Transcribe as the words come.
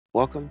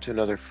Welcome to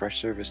another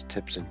Freshservice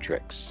Tips and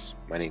Tricks.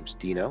 My name's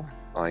Dino.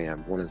 I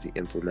am one of the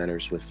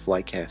implementers with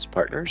Flycast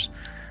partners,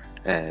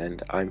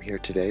 and I'm here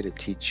today to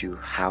teach you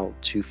how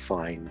to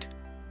find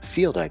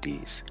field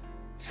IDs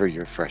for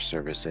your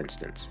Freshservice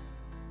instance.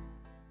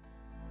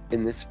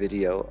 In this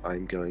video,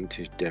 I'm going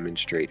to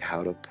demonstrate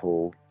how to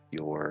pull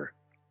your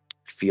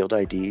field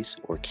IDs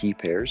or key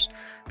pairs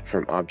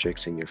from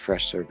objects in your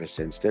Freshservice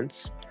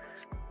instance.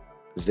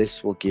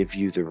 This will give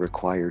you the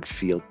required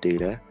field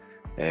data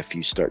if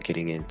you start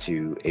getting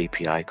into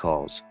API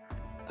calls,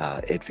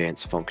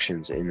 advanced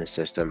functions in the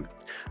system,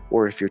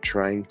 or if you're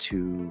trying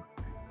to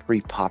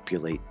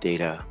pre-populate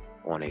data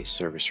on a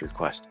service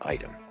request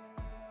item.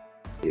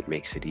 It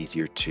makes it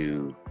easier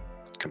to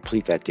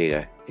complete that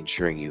data,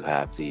 ensuring you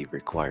have the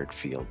required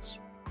fields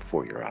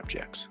for your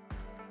objects.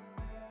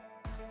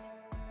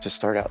 To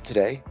start out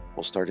today,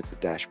 we'll start at the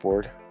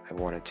dashboard. I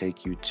want to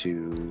take you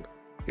to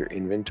your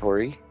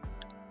inventory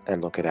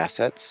and look at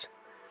assets.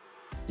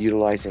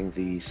 Utilizing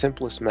the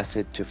simplest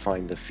method to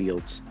find the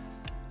fields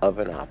of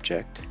an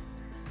object,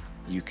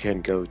 you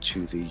can go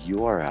to the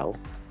URL,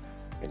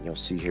 and you'll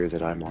see here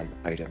that I'm on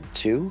item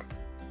 2.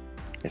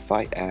 If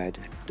I add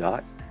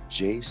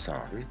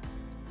 .json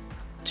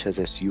to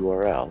this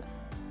URL,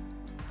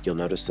 you'll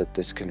notice that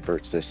this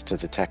converts this to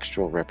the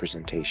textual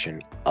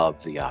representation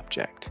of the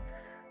object.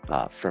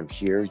 From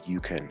here, you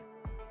can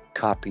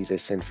copy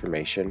this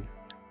information.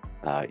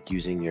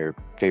 Using your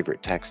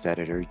favorite text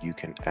editor, you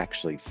can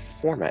actually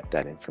format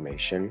that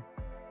information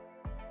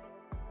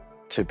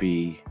to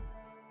be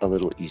a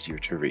little easier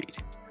to read.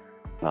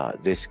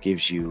 This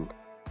gives you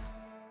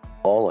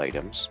all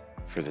items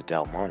for the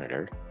Dell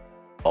monitor,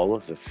 all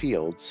of the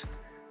fields,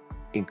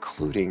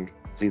 including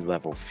the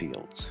level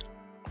fields.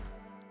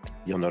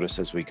 You'll notice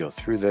as we go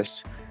through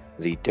this,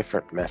 the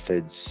different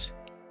methods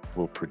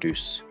will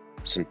produce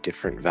some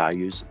different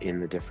values in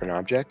the different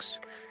objects.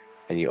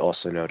 And you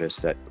also notice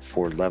that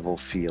for level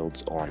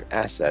fields on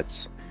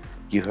assets,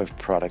 you have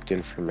product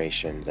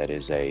information that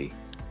is a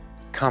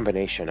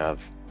combination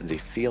of the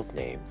field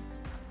name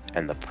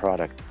and the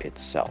product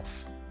itself.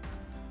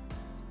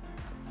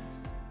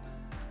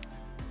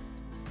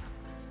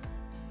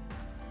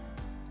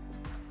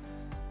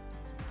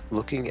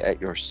 Looking at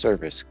your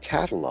service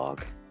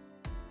catalog,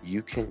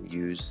 you can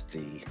use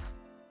the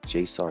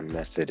JSON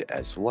method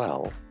as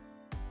well.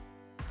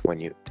 When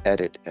you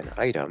edit an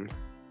item,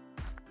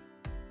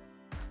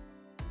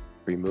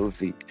 remove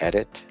the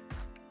edit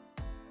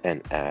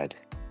and add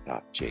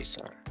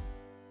 .json.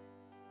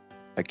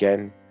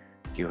 Again,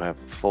 you have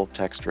full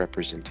text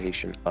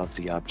representation of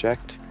the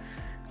object.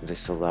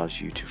 This allows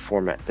you to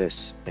format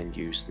this and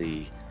use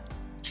the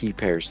key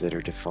pairs that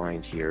are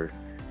defined here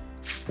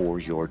for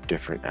your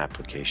different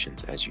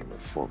applications as you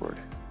move forward.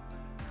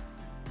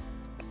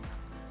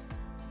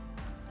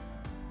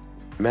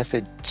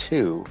 Method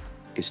 2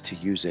 is to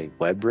use a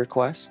web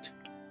request.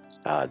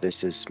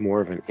 This is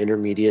more of an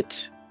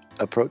intermediate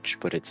approach,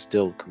 but it's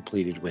still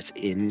completed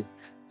within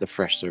the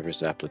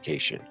Freshservice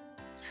application.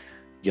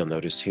 You'll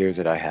notice here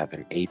that I have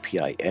an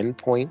API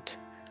endpoint.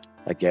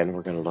 Again,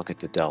 we're going to look at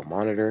the Dell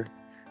monitor,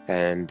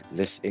 and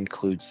this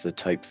includes the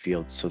type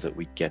field so that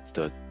we get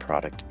the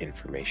product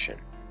information.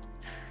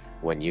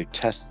 When you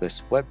test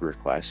this web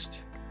request,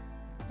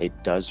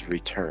 it does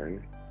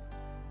return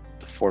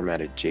the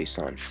formatted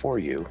JSON for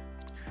you,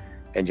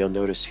 and you'll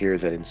notice here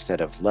that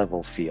instead of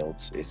level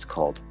fields, it's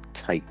called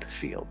type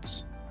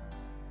fields.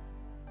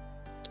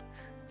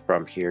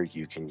 From here,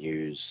 you can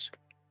use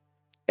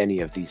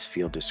any of these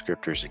field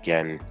descriptors,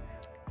 again,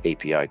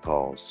 API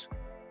calls,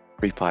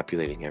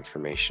 pre-populating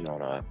information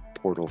on a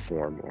portal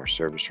form or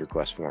service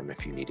request form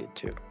if you needed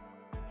to.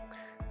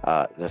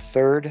 The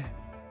third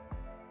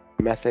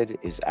method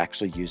is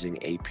actually using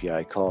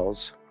API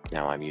calls.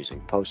 Now I'm using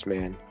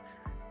Postman.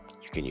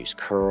 You can use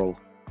curl,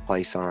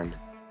 Python,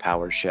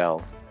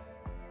 PowerShell,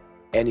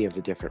 any of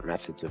the different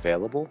methods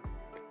available,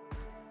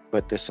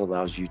 but this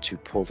allows you to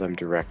pull them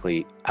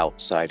directly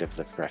outside of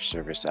the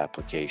Freshservice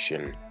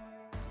application,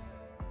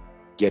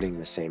 getting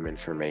the same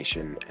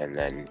information and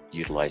then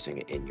utilizing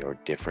it in your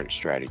different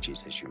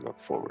strategies as you move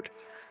forward.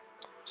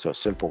 So a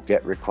simple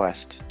GET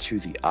request to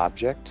the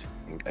object,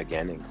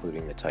 again,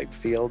 including the type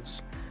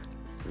fields,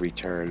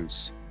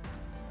 returns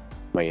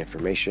my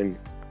information.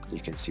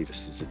 You can see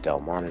this is a Dell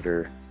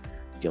monitor.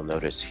 You'll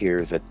notice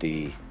here that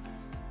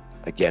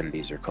again,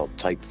 these are called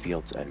type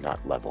fields and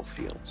not level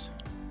fields.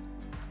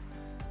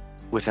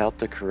 Without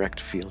the correct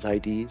field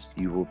IDs,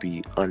 you will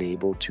be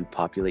unable to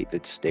populate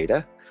this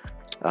data.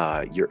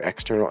 Your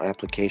external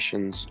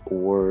applications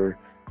or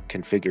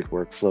configured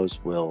workflows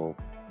will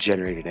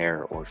generate an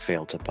error or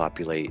fail to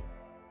populate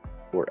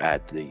or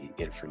add the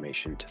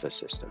information to the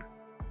system.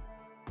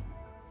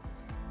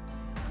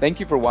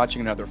 Thank you for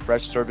watching another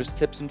Freshservice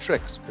Tips and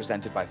Tricks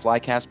presented by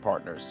Flycast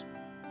Partners.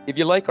 If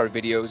you like our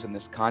videos and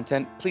this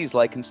content, please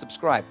like and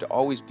subscribe to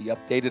always be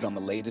updated on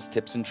the latest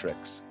tips and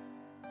tricks.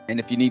 And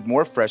if you need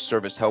more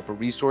Freshservice help or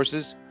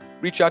resources,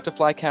 reach out to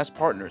Flycast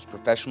Partners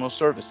Professional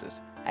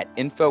Services at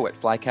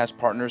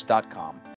info@flycastpartners.com.